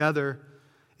together,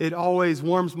 it always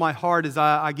warms my heart as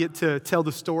I get to tell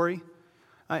the story.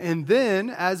 And then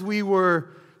as we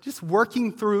were just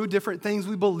working through different things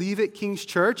we believe at King's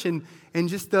Church and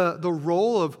just the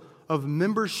role of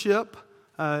membership,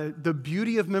 the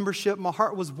beauty of membership, my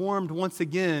heart was warmed once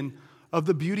again of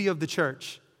the beauty of the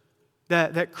church,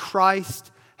 that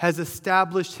Christ has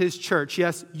established his church,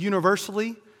 yes,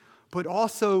 universally, but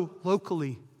also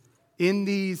locally in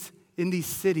these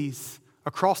cities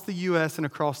across the U.S. and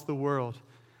across the world.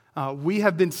 We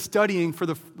have been studying for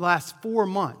the last 4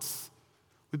 months.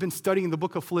 We've been studying the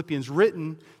book of Philippians,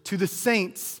 written to the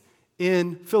saints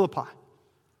in Philippi.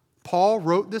 Paul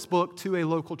wrote this book to a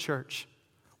local church,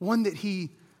 one that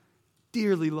he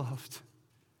dearly loved.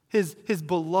 His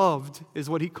beloved is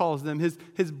what he calls them,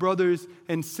 his brothers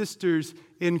and sisters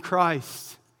in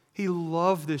Christ. He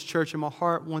loved this church, and my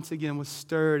heart once again was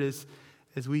stirred as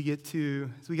we got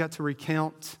to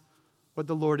recount what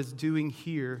the Lord is doing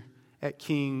here at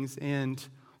King's, and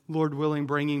Lord willing,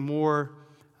 bringing more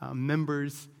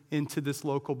members into this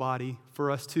local body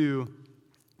for us to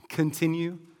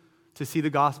continue to see the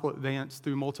gospel advance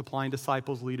through multiplying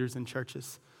disciples, leaders, and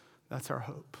churches. That's our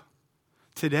hope.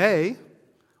 Today,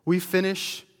 we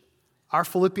finish our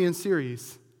Philippians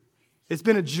series. It's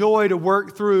been a joy to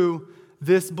work through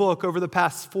this book over the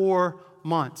past 4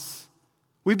 months.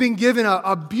 We've been given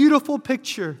a beautiful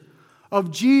picture of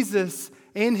Jesus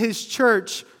and his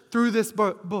church through this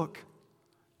book.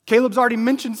 Caleb's already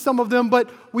mentioned some of them, but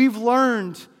we've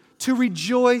learned to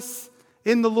rejoice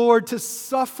in the Lord, to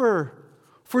suffer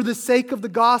for the sake of the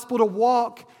gospel, to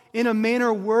walk in a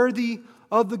manner worthy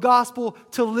of the gospel,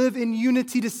 to live in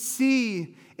unity, to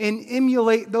see and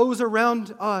emulate those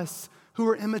around us who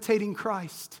are imitating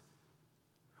Christ.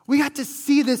 We got to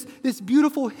see this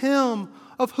beautiful hymn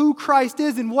of who Christ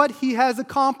is and what he has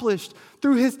accomplished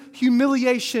through his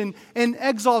humiliation and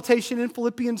exaltation in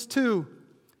Philippians 2.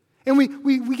 And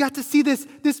we got to see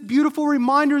this beautiful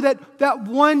reminder that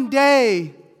one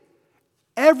day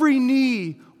every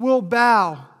knee will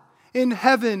bow in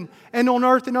heaven and on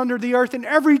earth and under the earth, and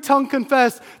every tongue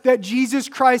confess that Jesus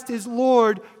Christ is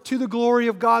Lord to the glory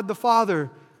of God the Father.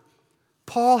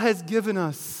 Paul has given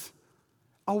us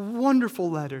a wonderful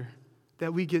letter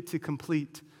that we get to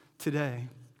complete today.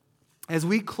 As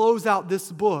we close out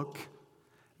this book,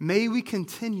 may we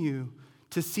continue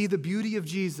to see the beauty of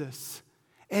Jesus,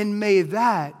 and may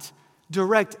that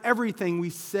direct everything we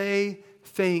say,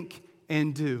 think,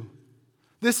 and do.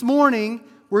 This morning,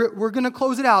 we're going to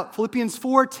close it out. Philippians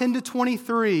 4, 10 to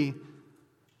 23.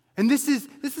 And this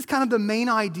is kind of the main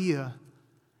idea.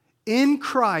 In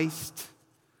Christ,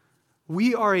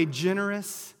 we are a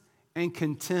generous and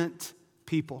content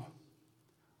people.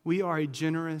 We are a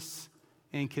generous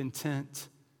and content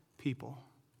people.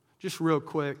 Just real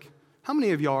quick, how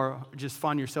many of y'all just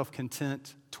find yourself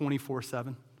content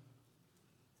 24/7?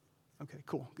 Okay,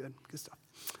 cool, good stuff.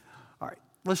 All right,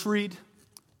 let's read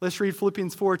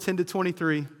Philippians 4, 10 to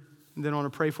 23, and then I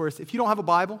want to pray for us. If you don't have a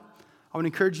Bible, I would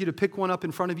encourage you to pick one up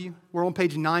in front of you. We're on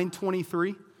page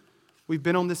 923. We've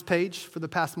been on this page for the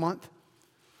past month.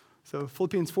 So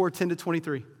Philippians 4, 10 to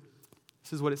 23.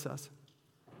 This is what it says.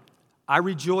 I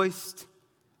rejoiced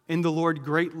in the Lord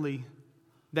greatly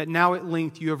that now at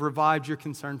length you have revived your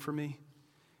concern for me.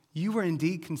 You were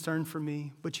indeed concerned for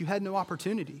me, but you had no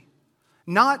opportunity.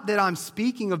 Not that I'm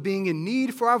speaking of being in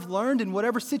need, for I've learned in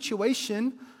whatever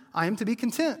situation I am to be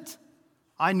content.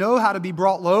 I know how to be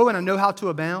brought low, and I know how to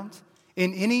abound.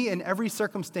 In any and every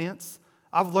circumstance,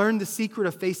 I've learned the secret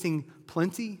of facing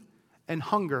plenty and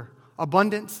hunger,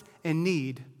 abundance and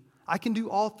need. I can do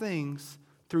all things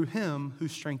through him who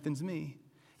strengthens me.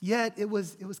 Yet it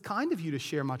was kind of you to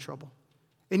share my trouble.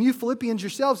 And you Philippians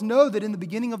yourselves know that in the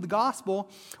beginning of the gospel,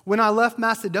 when I left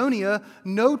Macedonia,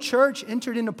 no church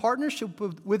entered into partnership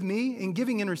with me in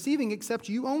giving and receiving except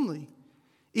you only.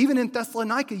 Even in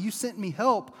Thessalonica, you sent me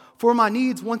help for my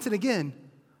needs once and again.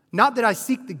 Not that I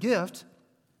seek the gift,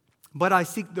 but I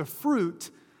seek the fruit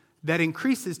that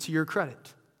increases to your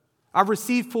credit. I've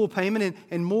received full payment,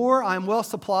 and more, I am well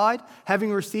supplied, having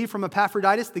received from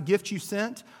Epaphroditus the gift you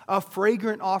sent, a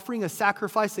fragrant offering, a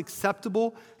sacrifice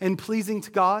acceptable and pleasing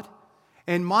to God.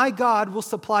 And my God will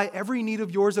supply every need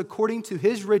of yours according to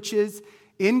his riches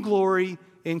in glory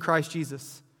in Christ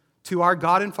Jesus. To our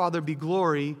God and Father be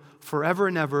glory forever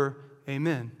and ever.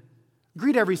 Amen.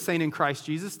 Greet every saint in Christ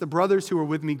Jesus. The brothers who are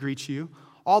with me greet you.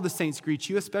 All the saints greet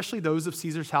you, especially those of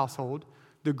Caesar's household.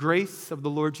 The grace of the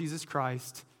Lord Jesus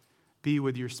Christ be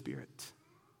with your spirit.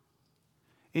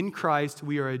 In Christ,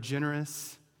 we are a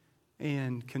generous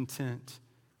and content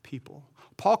people.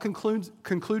 Paul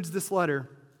concludes this letter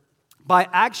by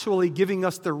actually giving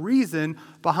us the reason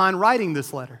behind writing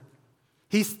this letter.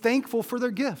 He's thankful for their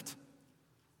gift.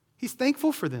 He's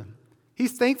thankful for them.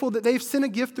 He's thankful that they've sent a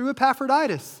gift through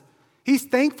Epaphroditus. He's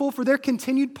thankful for their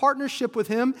continued partnership with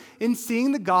him in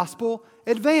seeing the gospel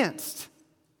advanced.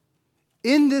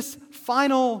 In this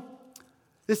final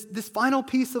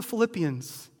piece of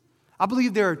Philippians, I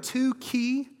believe there are two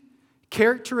key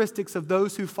characteristics of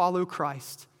those who follow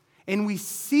Christ. And we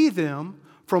see them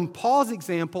from Paul's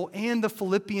example and the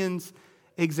Philippians'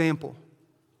 example.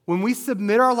 When we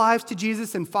submit our lives to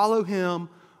Jesus and follow him,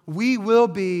 we will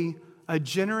be a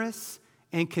generous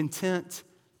and content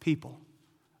people.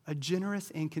 A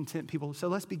generous and content people. So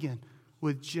let's begin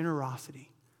with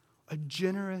generosity. A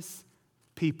generous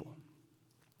people.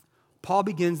 Paul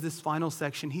begins this final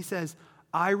section. He says,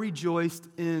 I rejoiced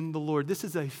in the Lord. This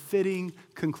is a fitting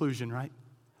conclusion, right?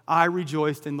 I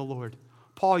rejoiced in the Lord.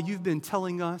 Paul, you've been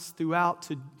telling us throughout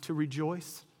to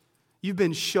rejoice. You've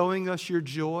been showing us your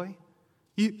joy.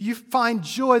 You find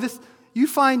joy. You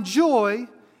find joy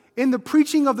in the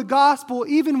preaching of the gospel,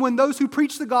 even when those who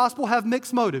preach the gospel have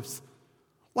mixed motives.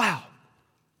 Wow,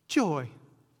 joy.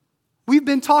 We've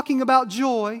been talking about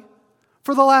joy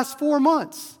for the last 4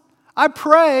 months. I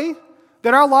pray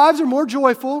that our lives are more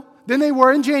joyful than they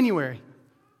were in January.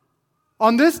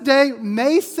 On this day,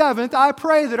 May 7th, I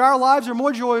pray that our lives are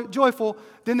more joyful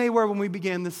than they were when we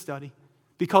began this study,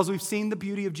 because we've seen the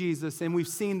beauty of Jesus and we've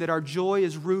seen that our joy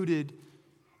is rooted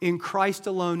in Christ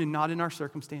alone and not in our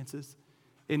circumstances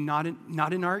and not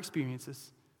in our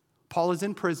experiences. Paul is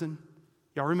in prison.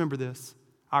 Y'all remember this.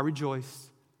 I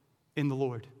rejoice in the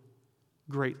Lord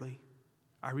greatly.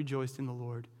 I rejoiced in the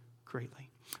Lord greatly.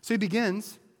 So he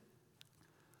begins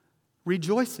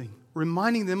rejoicing,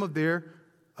 reminding them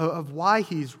of why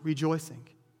he's rejoicing.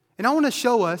 And I want to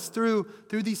show us through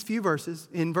these few verses,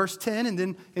 in verse 10 and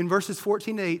then in verses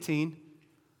 14 to 18,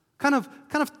 kind of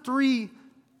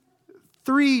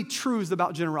three truths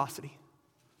about generosity.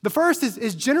 The first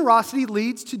is generosity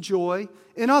leads to joy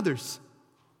in others.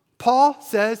 Paul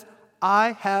says,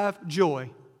 I have joy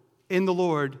in the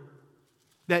Lord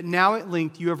that now at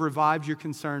length you have revived your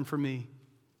concern for me.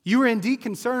 You were indeed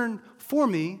concerned for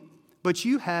me, but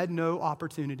you had no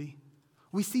opportunity.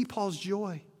 We see Paul's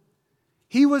joy.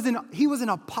 He was an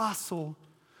apostle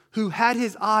who had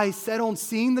his eyes set on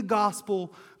seeing the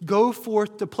gospel go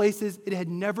forth to places it had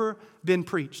never been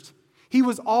preached. He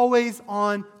was always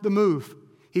on the move.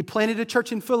 He planted a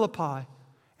church in Philippi,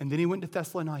 and then he went to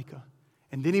Thessalonica,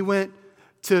 and then he went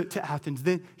to Athens.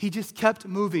 Then he just kept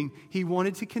moving. He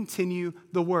wanted to continue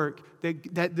the work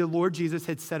that the Lord Jesus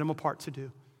had set him apart to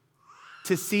do.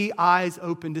 To see eyes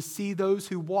open, to see those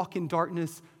who walk in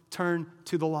darkness turn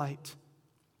to the light.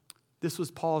 This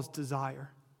was Paul's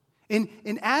desire. And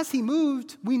as he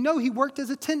moved, we know he worked as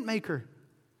a tent maker.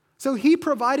 So he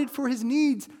provided for his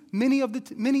needs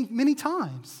many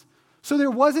times. So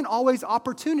there wasn't always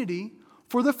opportunity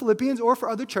for the Philippians or for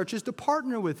other churches to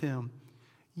partner with him.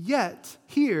 Yet,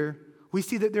 here, we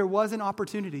see that there was an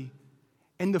opportunity,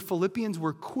 and the Philippians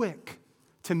were quick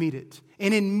to meet it.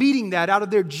 And in meeting that, out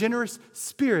of their generous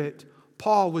spirit,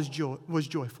 Paul was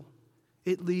joyful.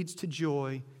 It leads to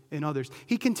joy in others.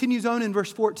 He continues on in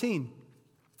verse 14.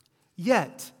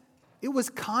 Yet, it was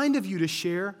kind of you to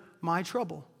share my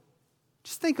trouble.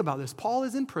 Just think about this. Paul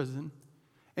is in prison,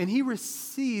 and he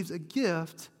receives a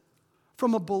gift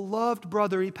from a beloved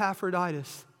brother,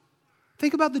 Epaphroditus.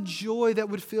 Think about the joy that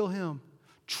would fill him.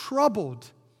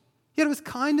 Troubled. Yet it was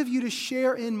kind of you to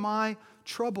share in my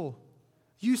trouble.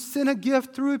 You sent a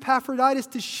gift through Epaphroditus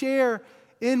to share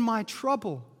in my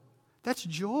trouble. That's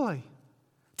joy.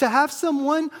 To have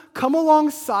someone come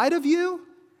alongside of you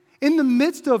in the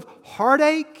midst of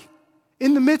heartache,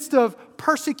 in the midst of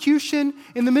persecution,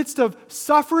 in the midst of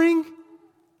suffering,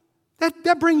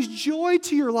 that brings joy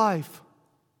to your life.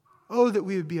 Oh, that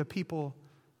we would be a people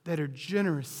that are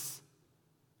generous,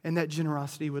 and that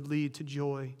generosity would lead to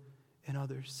joy in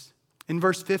others. In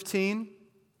verse 15,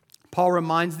 Paul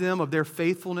reminds them of their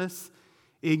faithfulness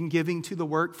in giving to the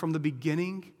work from the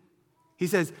beginning. He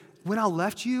says, when I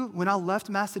left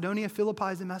Macedonia, Philippi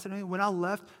is in Macedonia, when I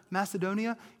left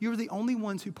Macedonia, you were the only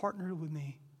ones who partnered with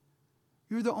me.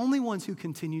 You were the only ones who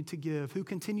continued to give, who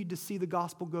continued to see the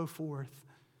gospel go forth.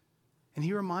 And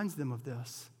he reminds them of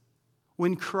this.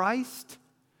 When Christ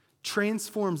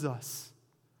transforms us,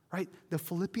 right? The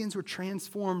Philippians were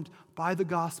transformed by the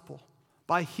gospel,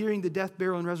 by hearing the death,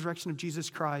 burial, and resurrection of Jesus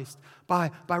Christ, by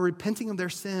repenting of their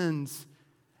sins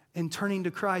and turning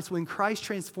to Christ. When Christ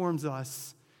transforms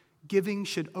us, giving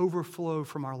should overflow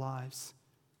from our lives.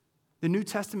 The New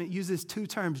Testament uses two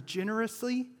terms,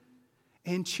 generously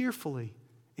and cheerfully,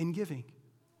 in giving.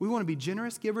 We want to be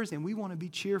generous givers and we want to be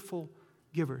cheerful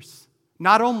givers.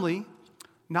 Not only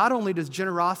not only does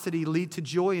generosity lead to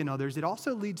joy in others, it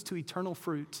also leads to eternal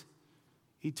fruit.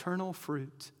 Eternal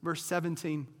fruit. Verse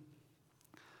 17.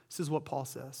 This is what Paul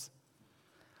says.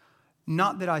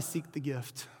 Not that I seek the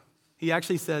gift. He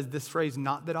actually says this phrase,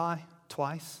 not that I,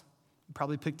 twice. You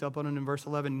probably picked up on it in verse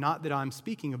 11. Not that I'm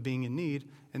speaking of being in need.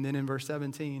 And then in verse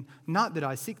 17, not that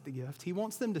I seek the gift. He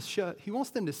wants them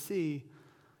to see,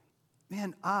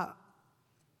 man, I'm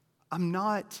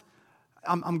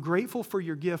grateful for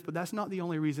your gift, but that's not the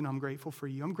only reason I'm grateful for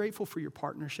you. I'm grateful for your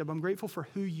partnership. I'm grateful for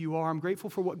who you are. I'm grateful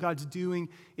for what God's doing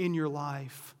in your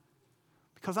life.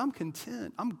 Because I'm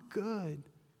content. I'm good.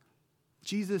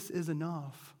 Jesus is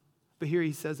enough. But here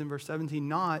he says in verse 17,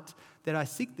 not that I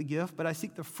seek the gift, but I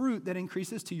seek the fruit that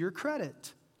increases to your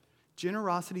credit.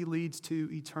 Generosity leads to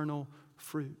eternal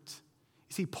fruit.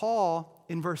 You see, Paul,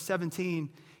 in verse 17,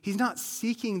 he's not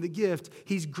seeking the gift.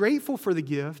 He's grateful for the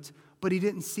gift, but he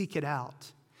didn't seek it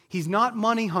out. He's not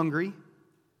money hungry.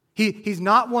 He's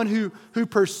not one who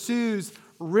pursues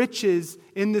riches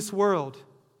in this world.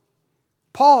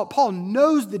 Paul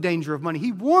knows the danger of money.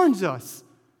 He warns us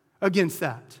against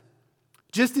that,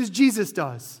 just as Jesus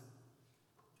does.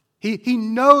 He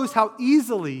knows how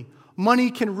easily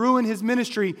money can ruin his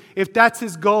ministry if that's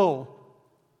his goal.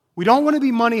 We don't want to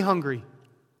be money hungry.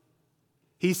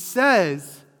 He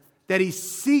says that he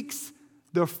seeks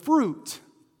the fruit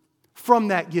from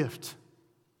that gift.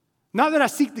 Not that I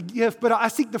seek the gift, but I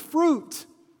seek the fruit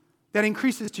that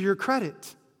increases to your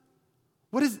credit.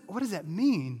 What does that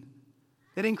mean?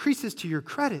 That increases to your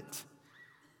credit.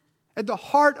 At the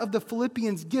heart of the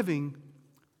Philippians giving,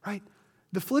 right?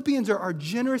 The Philippians are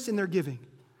generous in their giving.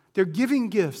 They're giving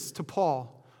gifts to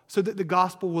Paul so that the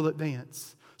gospel will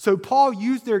advance. So Paul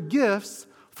used their gifts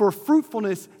for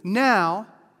fruitfulness now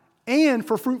and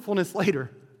for fruitfulness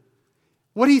later.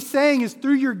 What he's saying is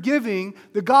through your giving,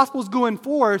 the gospel's going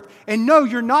forth. And no,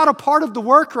 you're not a part of the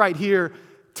work right here,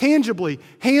 tangibly,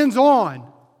 hands-on.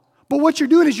 But what you're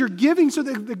doing is you're giving so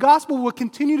that the gospel will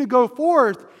continue to go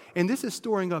forth. And this is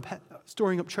storing up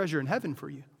treasure in heaven for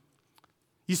you.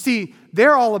 You see,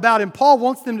 they're all about, and Paul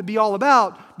wants them to be all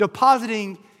about,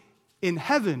 depositing in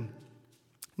heaven,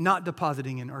 not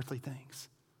depositing in earthly things.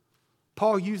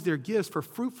 Paul used their gifts for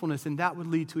fruitfulness, and that would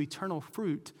lead to eternal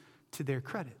fruit to their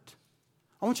credit.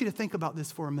 I want you to think about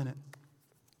this for a minute.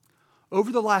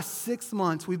 Over the last 6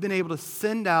 months, we've been able to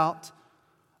send out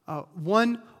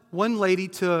one lady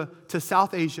to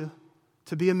South Asia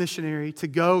to be a missionary, to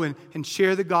go and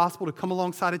share the gospel, to come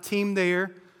alongside a team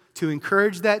there, to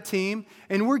encourage that team,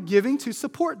 and we're giving to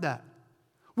support that.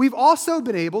 We've also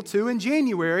been able to, in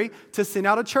January, to send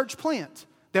out a church plant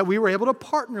that we were able to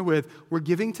partner with. We're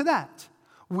giving to that.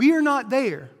 We are not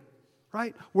there,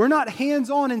 right? We're not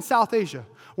hands-on in South Asia.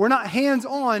 We're not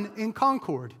hands-on in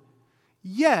Concord.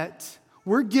 Yet,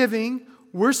 we're giving,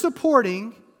 we're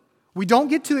supporting. We don't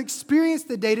get to experience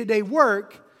the day-to-day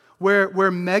work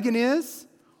where Megan is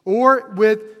or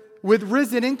with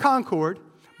Risen in Concord.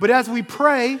 But as we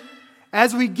pray,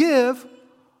 as we give,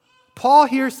 Paul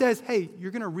here says, hey,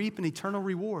 you're going to reap an eternal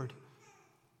reward.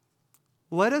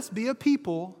 Let us be a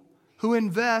people who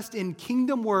invest in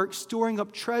kingdom work, storing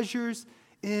up treasures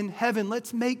in heaven.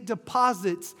 Let's make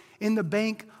deposits in the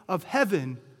bank of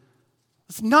heaven.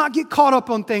 Let's not get caught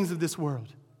up on things of this world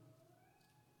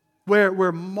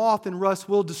where moth and rust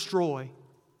will destroy.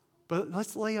 But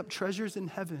let's lay up treasures in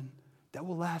heaven that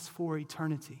will last for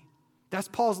eternity. That's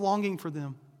Paul's longing for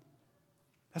them.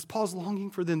 That's Paul's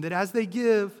longing for them, that as they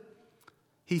give,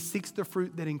 he seeks the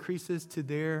fruit that increases to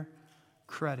their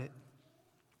credit,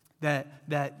 that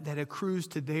accrues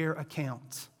to their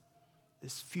account,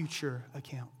 this future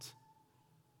account.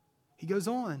 He goes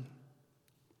on.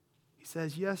 He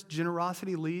says, yes,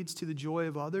 generosity leads to the joy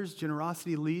of others.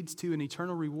 Generosity leads to an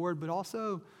eternal reward, but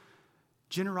also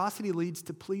generosity leads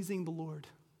to pleasing the Lord.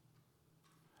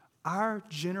 Our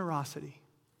generosity,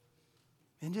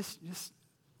 and just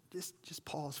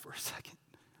pause for a second.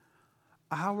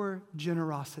 Our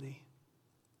generosity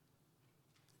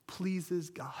pleases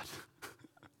God.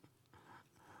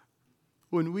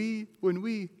 When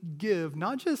we give,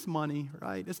 not just money,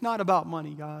 right? It's not about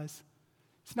money, guys.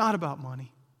 It's not about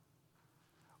money.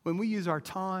 When we use our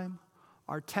time,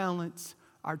 our talents,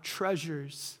 our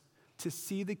treasures to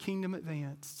see the kingdom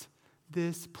advanced,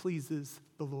 this pleases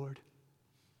the Lord.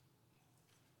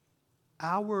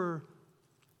 Our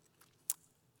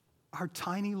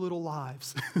tiny little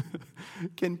lives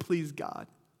can please God.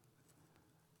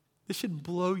 This should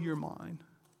blow your mind.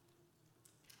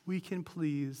 We can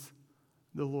please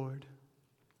the Lord.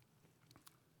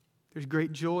 There's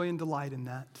great joy and delight in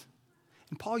that.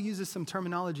 And Paul uses some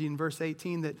terminology in verse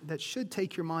 18 that should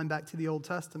take your mind back to the Old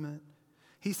Testament.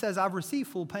 He says, I've received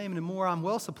full payment and more, I'm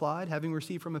well supplied, having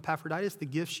received from Epaphroditus the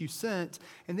gifts you sent.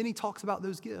 And then he talks about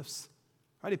those gifts.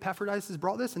 Right? Epaphroditus has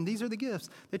brought this, and these are the gifts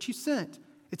that you sent.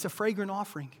 It's a fragrant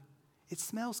offering. It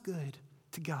smells good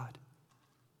to God.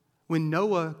 When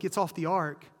Noah gets off the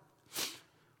ark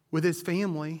with his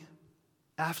family,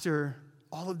 after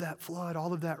all of that flood,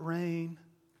 all of that rain,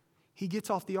 he gets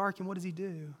off the ark, and what does he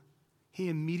do? He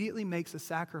immediately makes a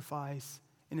sacrifice,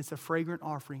 and it's a fragrant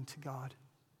offering to God.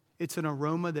 It's an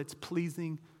aroma that's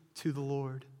pleasing to the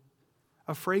Lord.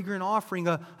 A fragrant offering,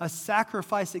 a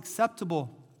sacrifice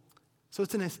acceptable. So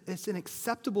it's an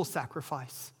acceptable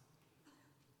sacrifice.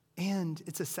 And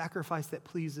it's a sacrifice that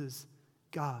pleases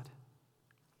God.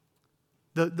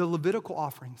 The Levitical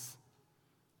offerings.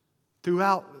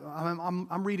 Throughout,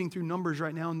 I'm reading through Numbers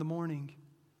right now in the morning.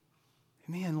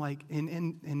 Man, like,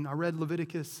 and I read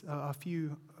Leviticus a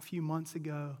few months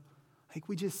ago. Like,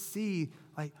 we just see,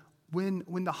 like, when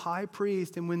the high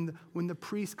priest and when the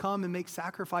priests come and make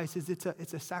sacrifices,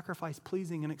 it's a sacrifice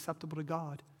pleasing and acceptable to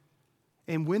God.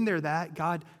 And when they're that,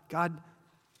 God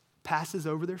passes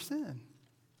over their sin.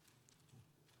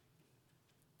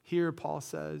 Here, Paul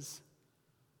says,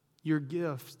 your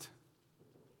gift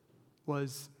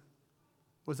was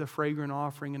a fragrant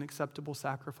offering, an acceptable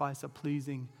sacrifice, a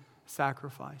pleasing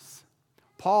sacrifice.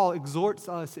 Paul exhorts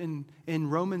us in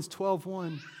Romans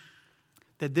 12:1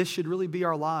 that this should really be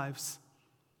our lives,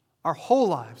 our whole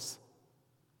lives,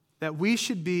 that we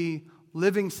should be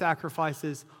living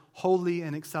sacrifices, holy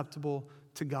and acceptable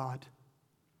to God.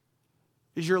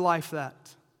 Is your life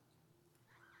that?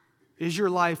 Is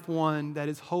your life one that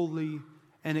is holy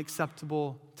and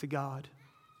acceptable to God?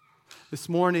 This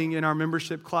morning in our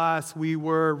membership class, we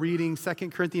were reading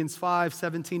 2 Corinthians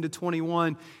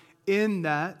 5:17-21. In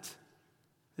that,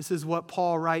 this is what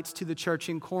Paul writes to the church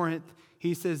in Corinth.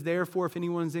 He says, therefore, if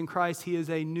anyone's in Christ, he is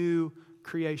a new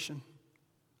creation.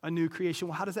 A new creation.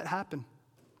 Well, how does that happen?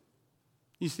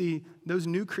 You see, those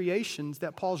new creations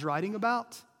that Paul's writing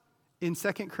about in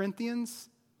 2 Corinthians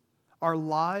are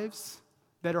lives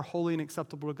that are holy and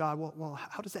acceptable to God. Well,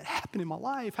 how does that happen in my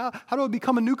life? How do I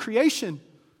become a new creation?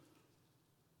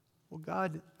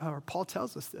 Well, Paul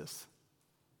tells us this.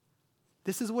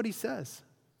 This is what he says.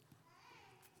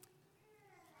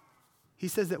 He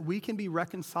says that we can be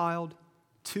reconciled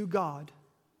to God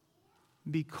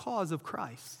because of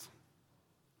Christ.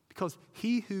 Because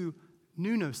he who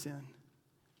knew no sin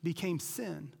became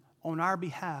sin on our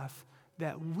behalf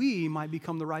that we might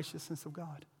become the righteousness of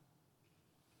God.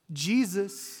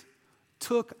 Jesus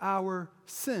took our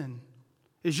sin.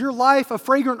 Is your life a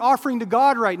fragrant offering to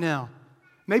God right now?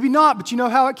 Maybe not, but you know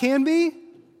how it can be?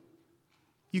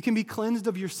 You can be cleansed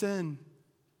of your sin.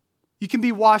 You can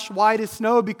be washed white as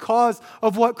snow because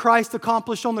of what Christ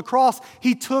accomplished on the cross.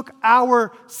 He took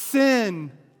our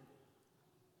sin.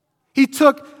 He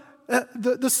took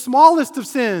the smallest of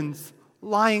sins,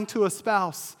 lying to a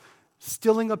spouse,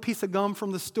 stealing a piece of gum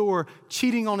from the store,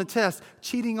 cheating on a test,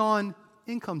 cheating on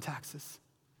income taxes.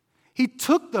 He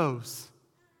took those.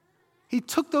 He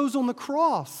took those on the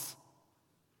cross.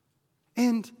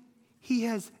 And he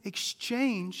has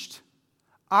exchanged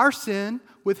our sin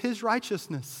with his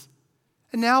righteousness.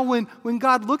 And now when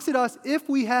God looks at us, if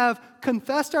we have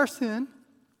confessed our sin,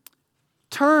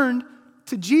 turned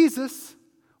to Jesus,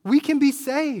 we can be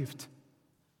saved.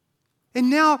 And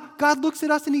now God looks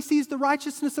at us and he sees the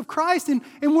righteousness of Christ, and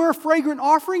we're a fragrant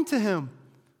offering to him.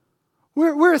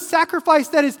 We're a sacrifice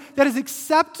that is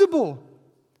acceptable.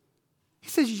 He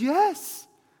says, yes,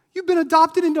 you've been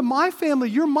adopted into my family.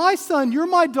 You're my son. You're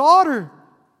my daughter.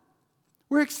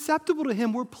 We're acceptable to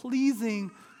him. We're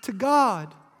pleasing to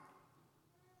God.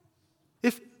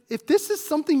 If this is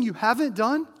something you haven't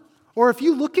done, or if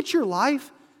you look at your life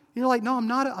and you're like, no, I'm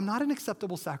not an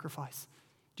acceptable sacrifice.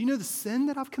 Do you know the sin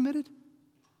that I've committed?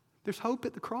 There's hope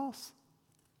at the cross.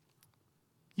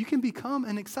 You can become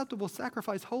an acceptable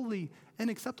sacrifice, holy and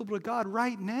acceptable to God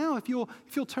right now if you'll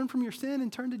turn from your sin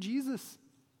and turn to Jesus.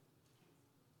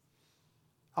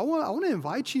 I want to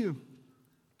invite you.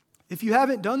 If you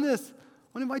haven't done this,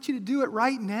 I want to invite you to do it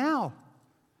right now.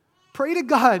 Pray to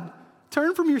God.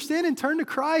 Turn from your sin and turn to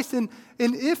Christ. And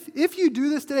if you do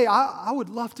this today, I would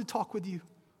love to talk with you.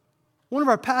 One of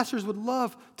our pastors would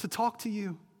love to talk to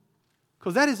you.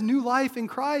 Because that is new life in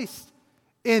Christ.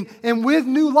 And with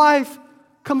new life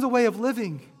comes a way of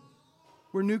living.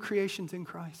 We're new creations in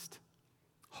Christ.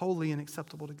 Holy and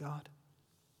acceptable to God.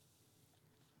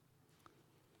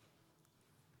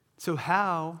 So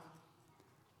how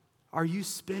are you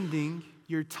spending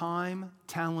your time,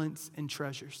 talents, and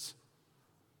treasures?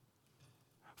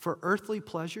 For earthly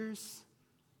pleasures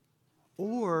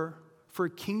or for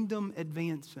kingdom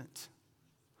advancement?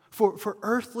 For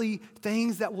earthly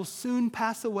things that will soon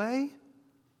pass away,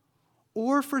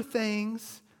 or for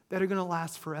things that are going to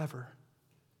last forever.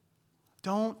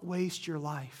 Don't waste your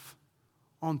life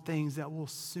on things that will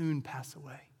soon pass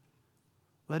away.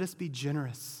 Let us be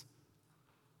generous.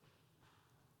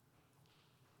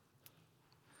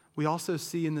 We also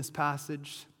see in this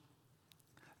passage,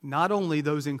 not only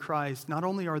those in Christ, not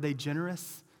only are they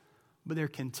generous, but they're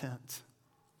content.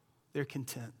 They're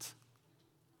content.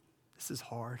 This is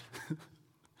hard.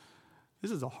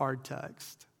 This is a hard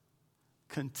text.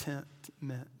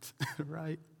 Contentment,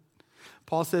 right?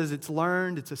 Paul says it's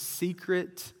learned, it's a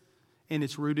secret, and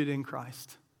it's rooted in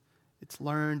Christ. It's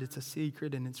learned, it's a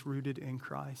secret, and it's rooted in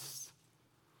Christ.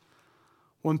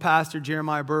 One pastor,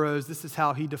 Jeremiah Burroughs, this is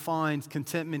how he defines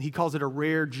contentment. He calls it a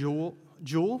rare jewel.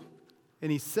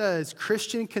 And he says,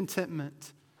 Christian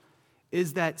contentment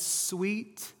is that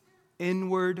sweet,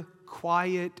 inward,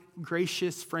 quiet,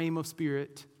 gracious frame of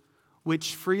spirit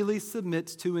which freely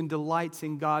submits to and delights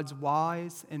in God's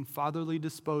wise and fatherly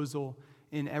disposal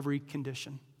in every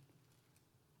condition.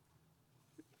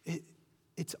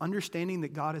 It's understanding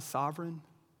that God is sovereign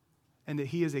and that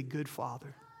He is a good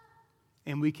Father.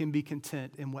 And we can be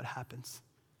content in what happens.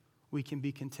 We can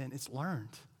be content. It's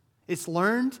learned. It's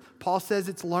learned. Paul says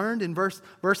it's learned in verse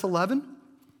 11.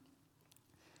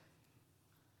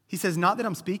 He says, not that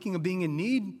I'm speaking of being in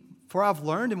need, for I've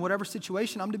learned in whatever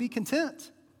situation I'm to be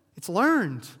content. It's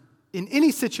learned in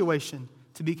any situation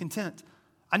to be content.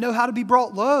 I know how to be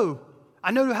brought low.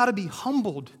 I know how to be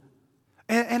humbled.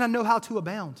 And I know how to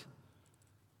abound.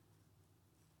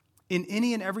 In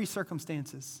any and every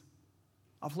circumstances,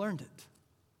 I've learned it.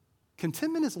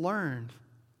 Contentment is learned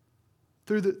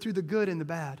through the good and the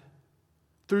bad,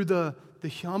 through the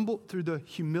humble, through the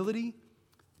humility,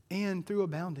 and through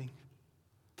abounding,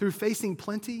 through facing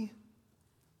plenty,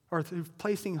 or through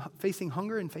facing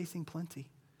hunger and facing plenty.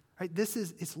 Right?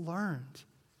 It's learned.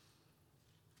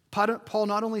 Paul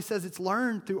not only says it's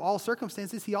learned through all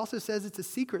circumstances, he also says it's a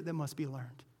secret that must be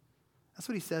learned. That's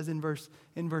what he says in verse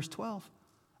 12.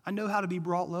 I know how to be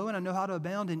brought low, and I know how to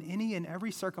abound in any and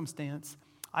every circumstance.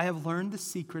 I have learned the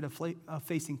secret of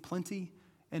facing plenty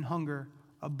and hunger,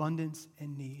 abundance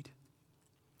and need.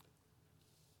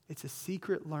 It's a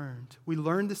secret learned. We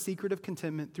learn the secret of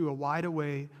contentment through a wide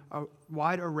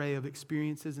array of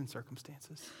experiences and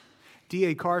circumstances.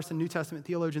 D.A. Carson, New Testament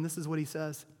theologian, this is what he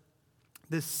says.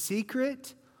 The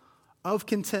secret of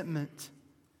contentment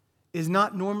is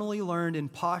not normally learned in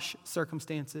posh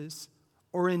circumstances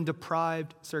or in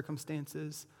deprived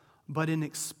circumstances, but in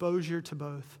exposure to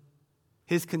both.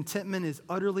 His contentment is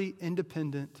utterly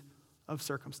independent of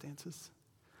circumstances.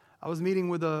 I was meeting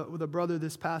with a brother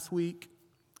this past week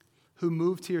who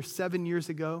moved here 7 years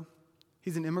ago.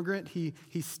 He's an immigrant.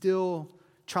 He's still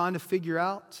trying to figure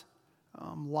out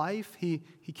life. He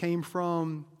came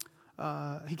from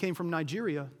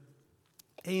Nigeria,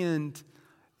 and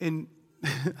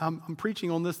I'm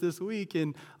preaching on this week,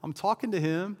 and I'm talking to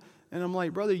him, and I'm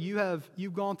like, brother,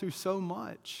 you've gone through so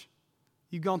much.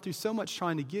 You've gone through so much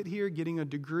trying to get here, getting a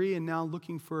degree, and now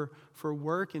looking for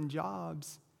work and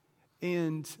jobs.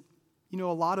 And you know,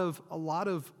 a lot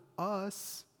of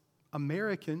us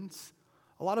Americans,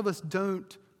 a lot of us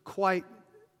don't quite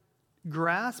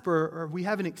grasp or we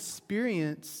haven't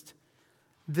experienced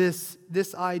this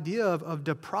idea of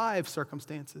deprived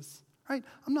circumstances, right?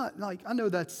 I'm not like, I know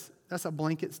that's a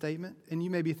blanket statement, and you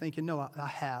may be thinking, no, I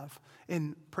have.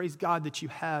 And praise God that you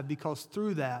have, because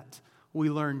through that, we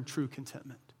learn true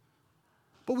contentment.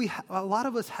 But a lot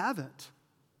of us haven't.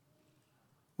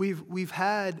 We've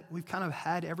kind of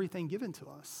had everything given to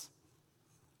us.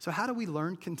 So how do we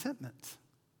learn contentment?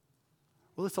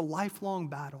 Well, it's a lifelong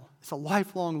battle. It's a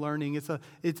lifelong learning.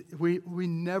 We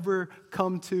never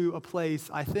come to a place,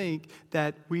 I think,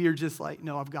 that we are just like,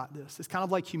 no, I've got this. It's kind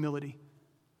of like humility.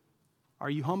 Are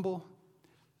you humble?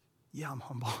 Yeah, I'm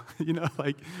humble. You know,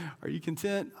 like, are you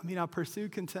content? I mean, I pursue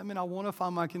contentment. I want to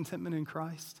find my contentment in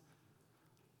Christ.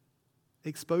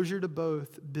 Exposure to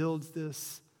both builds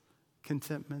this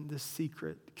contentment, this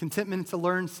secret. Contentment is a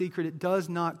learned secret. It does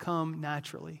not come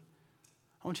naturally.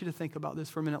 I want you to think about this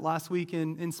for a minute. Last week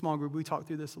in small group, we talked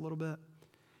through this a little bit.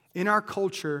 In our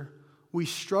culture, we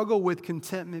struggle with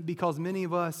contentment because many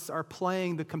of us are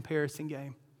playing the comparison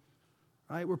game.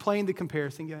 Right? We're playing the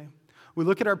comparison game. We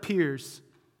look at our peers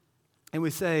and we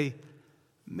say,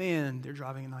 man, they're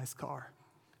driving a nice car.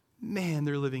 Man,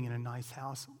 they're living in a nice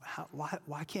house.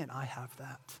 Why can't I have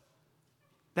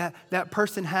that? That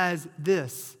person has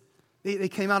this. They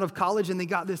came out of college and they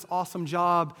got this awesome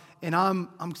job, and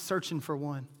I'm searching for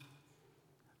one.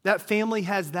 That family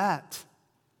has that.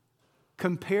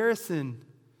 Comparison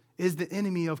is the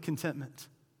enemy of contentment.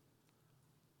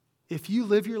 if you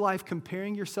live your life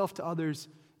comparing yourself to others,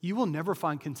 you will never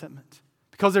find contentment.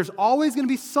 Because there's always going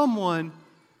to be someone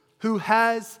who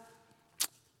has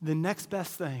the next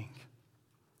best thing,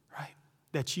 right,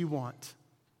 that you want.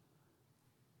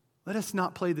 Let us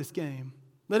not play this game.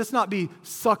 Let us not be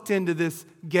sucked into this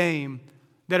game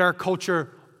that our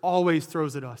culture always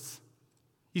throws at us.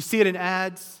 You see it in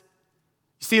ads.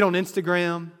 You see it on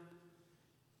Instagram.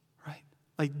 Right?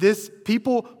 Like this,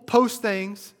 people post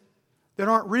things that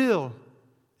aren't real.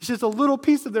 It's just a little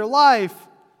piece of their life.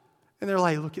 And they're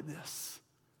like, look at this.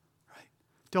 Right?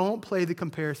 Don't play the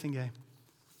comparison game.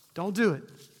 Don't do it.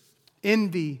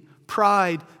 Envy,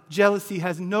 pride, jealousy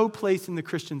has no place in the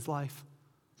Christian's life.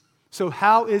 So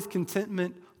how is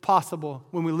contentment possible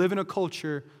when we live in a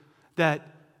culture that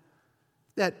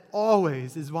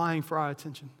always is vying for our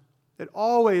attention? That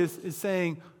always is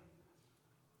saying,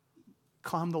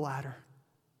 climb the ladder.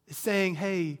 It's saying,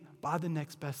 hey, buy the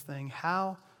next best thing.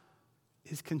 How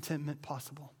is contentment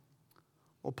possible?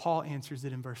 Well, Paul answers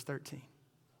it in verse 13.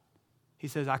 He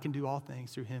says, I can do all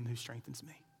things through him who strengthens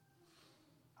me.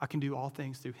 I can do all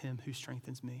things through him who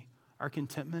strengthens me. Our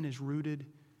contentment is rooted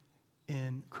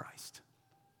in Christ.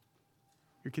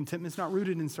 Your contentment is not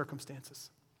rooted in circumstances.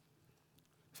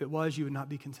 If it was, you would not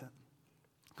be content.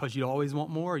 Because you'd always want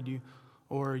more,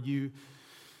 or you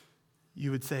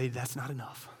would say, that's not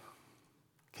enough.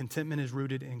 Contentment is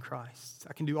rooted in Christ.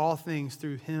 I can do all things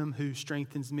through him who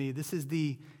strengthens me. This is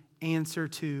the answer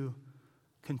to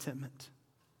contentment.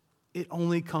 It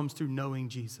only comes through knowing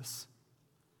Jesus.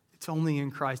 It's only in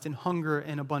Christ. In hunger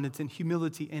and abundance, in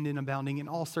humility and in abounding, in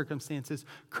all circumstances,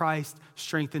 Christ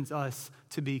strengthens us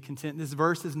to be content. This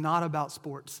verse is not about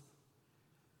sports.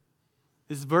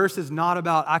 This verse is not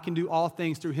about, I can do all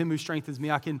things through him who strengthens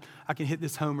me. I can hit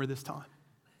this homer this time.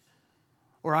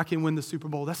 Or I can win the Super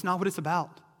Bowl. That's not what it's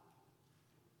about.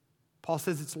 Paul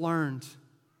says it's learned.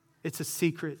 It's a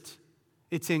secret.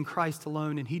 It's in Christ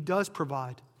alone, and he does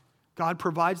provide. God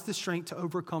provides the strength to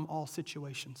overcome all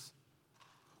situations.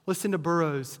 Listen to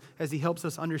Burroughs as he helps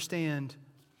us understand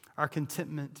our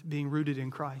contentment being rooted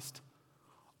in Christ.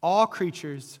 All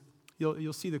creatures,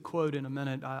 you'll see the quote in a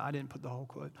minute. I didn't put the whole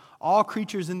quote. All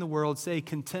creatures in the world say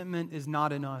contentment is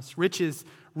not in us. Riches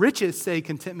say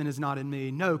contentment is not in me.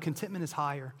 No, contentment is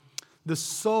higher. The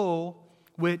soul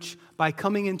which, by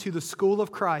coming into the school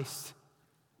of Christ,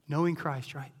 knowing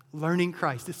Christ, right? Learning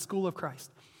Christ, the school of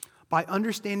Christ, by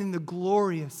understanding the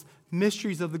glorious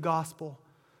mysteries of the gospel,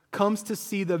 comes to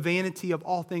see the vanity of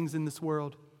all things in this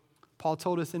world. Paul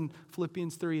told us in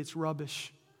Philippians 3, it's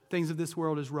rubbish. Things of this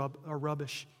world are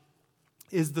rubbish.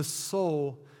 Is the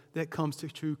soul that comes to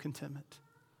true contentment.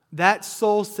 That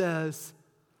soul says,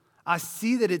 I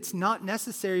see that it's not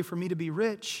necessary for me to be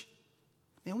rich.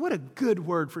 Man, what a good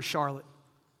word for Charlotte.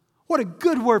 What a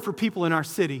good word for people in our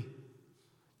city.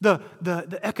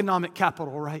 The economic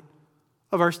capital, right,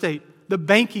 of our state. The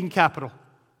banking capital.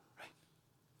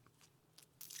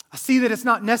 I see that it's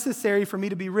not necessary for me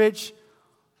to be rich,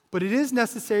 but it is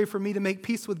necessary for me to make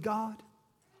peace with God.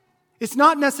 It's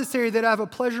not necessary that I have a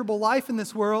pleasurable life in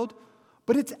this world,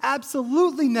 but it's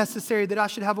absolutely necessary that I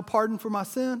should have a pardon for my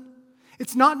sin.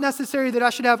 It's not necessary that I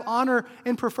should have honor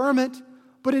and preferment,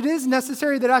 but it is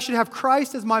necessary that I should have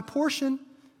Christ as my portion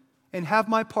and have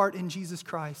my part in Jesus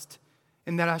Christ,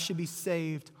 and that I should be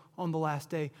saved on the last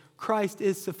day. Christ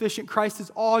is sufficient. Christ is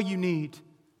all you need.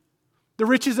 The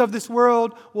riches of this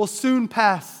world will soon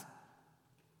pass.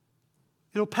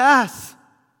 It'll pass.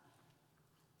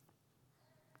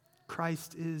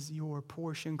 Christ is your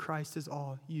portion. Christ is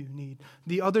all you need.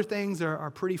 The other things are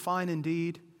pretty fine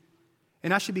indeed.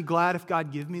 And I should be glad if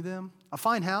God give me them. A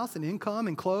fine house and income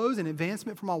and clothes and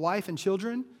advancement for my wife and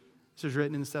children. This was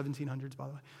written in the 1700s, by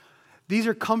the way. These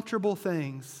are comfortable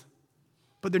things,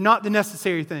 but they're not the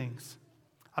necessary things.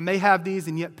 I may have these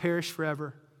and yet perish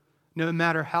forever. No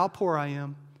matter how poor I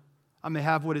am, I may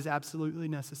have what is absolutely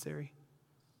necessary.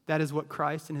 That is what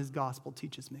Christ and his gospel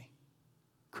teaches me.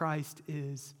 Christ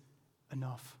is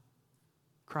enough.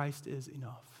 Christ is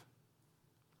enough.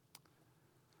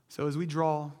 So as we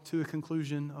draw to a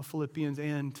conclusion of Philippians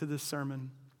and to this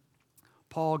sermon,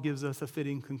 Paul gives us a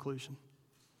fitting conclusion.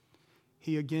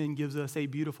 He again gives us a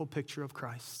beautiful picture of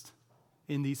Christ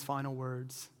in these final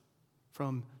words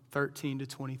from 13 to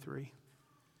 23.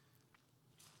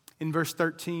 In verse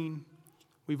 13,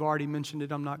 we've already mentioned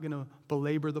it. I'm not going to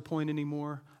belabor the point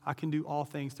anymore. I can do all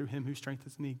things through him who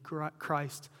strengthens me.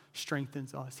 Christ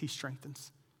strengthens us. He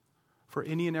strengthens for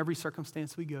any and every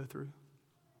circumstance we go through,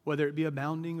 whether it be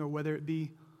abounding or whether it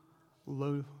be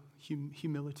low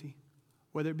humility,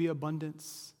 whether it be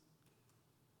abundance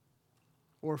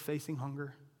or facing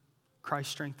hunger. Christ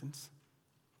strengthens.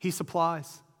 He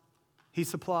supplies. He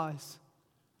supplies.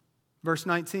 Verse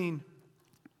 19,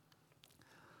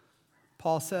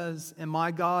 Paul says, and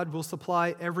my God will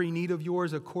supply every need of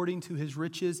yours according to his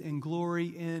riches and glory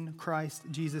in Christ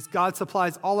Jesus. God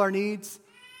supplies all our needs.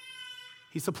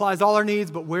 He supplies all our needs,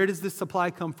 but where does this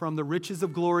supply come from? The riches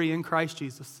of glory in Christ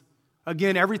Jesus.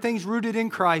 Again, everything's rooted in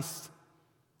Christ.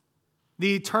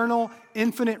 The eternal,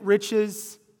 infinite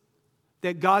riches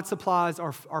that God supplies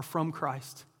are from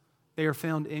Christ. They are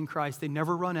found in Christ. They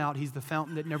never run out. He's the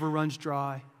fountain that never runs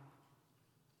dry.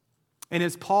 And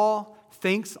as Paul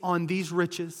thinks on these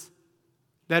riches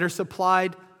that are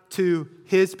supplied to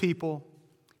his people,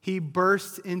 he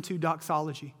bursts into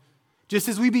doxology. Just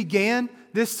as we began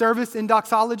this service in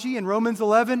doxology in Romans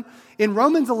 11,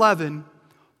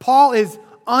 Paul is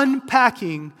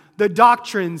unpacking the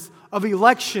doctrines of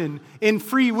election and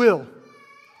free will,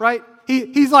 right?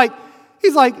 He's like,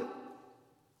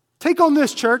 take on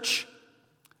this, church.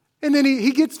 And then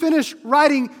he gets finished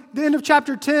writing the end of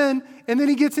chapter 10, and then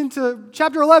he gets into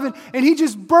chapter 11, and he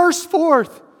just bursts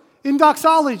forth in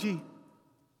doxology.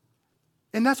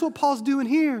 And that's what Paul's doing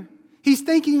here. He's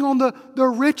thinking on the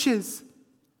riches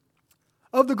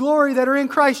of the glory that are in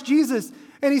Christ Jesus.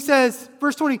 And he says,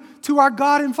 verse 20, to our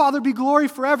God and Father be glory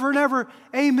forever and ever.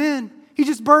 Amen. He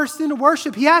just bursts into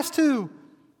worship. He has to.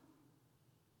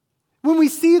 When we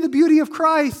see the beauty of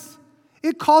Christ,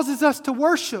 it causes us to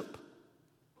worship.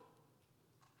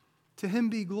 To him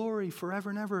be glory forever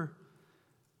and ever.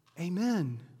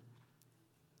 Amen.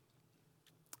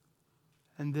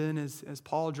 And then as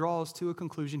Paul draws to a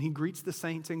conclusion, he greets the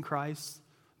saints in Christ.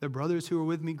 The brothers who are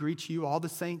with me greet you. All the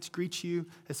saints greet you,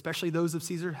 especially those of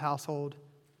Caesar's household.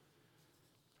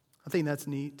 I think that's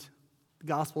neat. The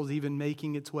gospel is even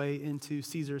making its way into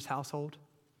Caesar's household,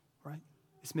 right?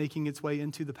 It's making its way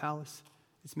into the palace.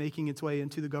 It's making its way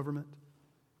into the government.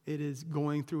 It is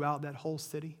going throughout that whole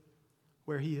city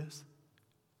where he is.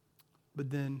 But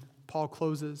then Paul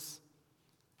closes,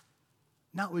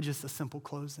 not with just a simple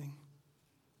closing.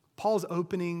 Paul's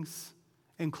openings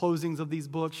and closings of these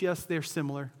books, yes, they're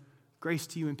similar. Grace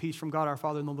to you and peace from God our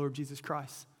Father and the Lord Jesus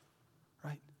Christ,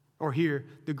 right? Or here,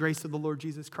 the grace of the Lord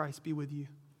Jesus Christ be with you,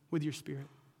 with your spirit.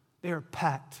 They are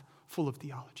packed full of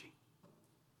theology.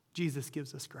 Jesus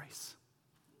gives us grace.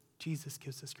 Jesus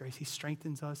gives us grace. He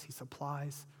strengthens us. He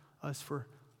supplies us for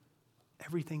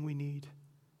everything we need,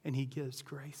 and he gives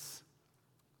grace.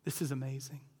 This is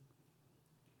amazing.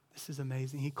 This is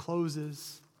amazing. He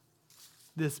closes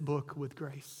this book with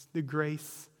grace, the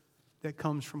grace that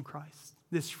comes from Christ,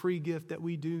 this free gift that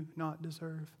we do not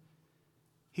deserve.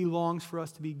 He longs for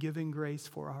us to be given grace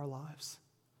for our lives.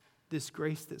 This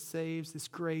grace that saves, this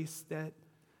grace that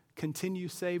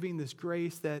continues saving, this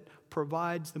grace that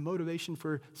provides the motivation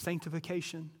for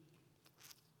sanctification.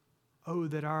 Oh,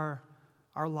 that our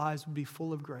lives would be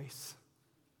full of grace,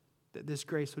 that this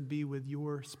grace would be with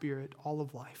your spirit all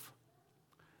of life.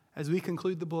 As we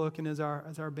conclude the book and as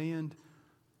our band,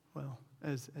 well,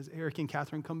 as Eric and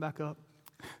Catherine come back up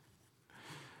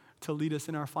to lead us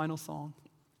in our final song,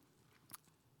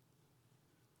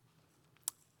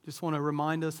 just want to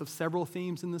remind us of several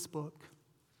themes in this book.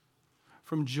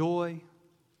 From joy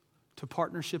to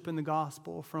partnership in the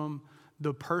gospel, from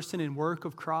the person and work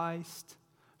of Christ,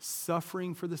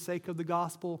 suffering for the sake of the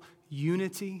gospel,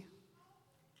 unity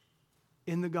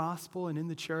in the gospel and in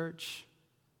the church.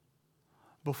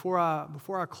 Before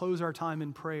I close our time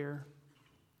in prayer,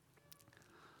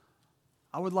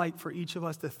 I would like for each of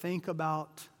us to think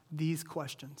about these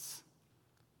questions.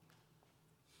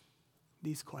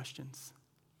 These questions.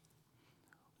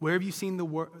 Where have you seen the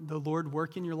Lord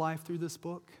work in your life through this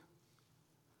book?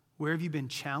 Where have you been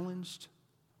challenged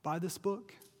by this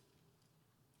book?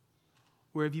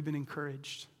 Where have you been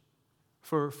encouraged?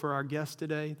 For our guest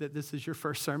today, that this is your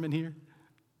first sermon here,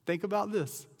 think about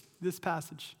this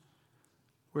passage.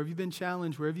 Where have you been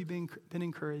challenged? Where have you been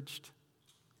encouraged?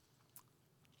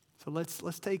 So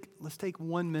let's take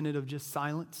 1 minute of just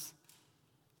silence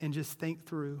and just think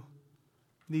through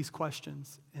these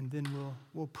questions, and then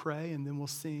we'll pray, and then we'll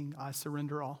sing I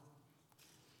Surrender All.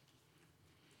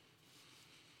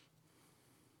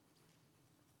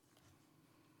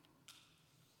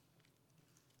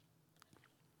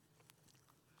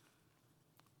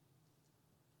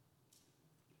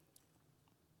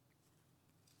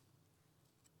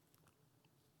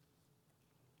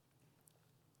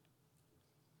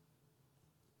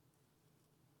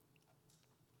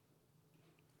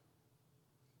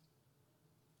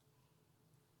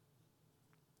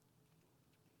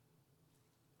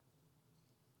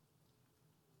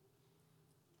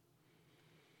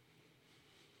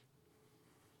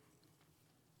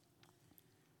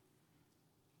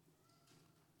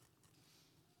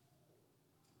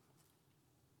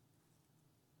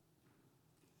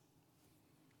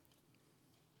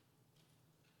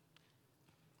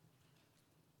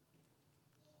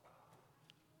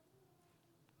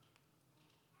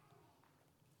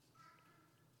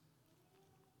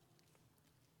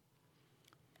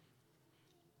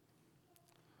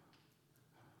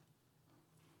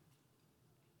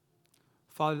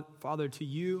 Father, to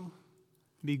you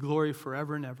be glory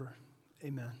forever and ever.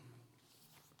 Amen.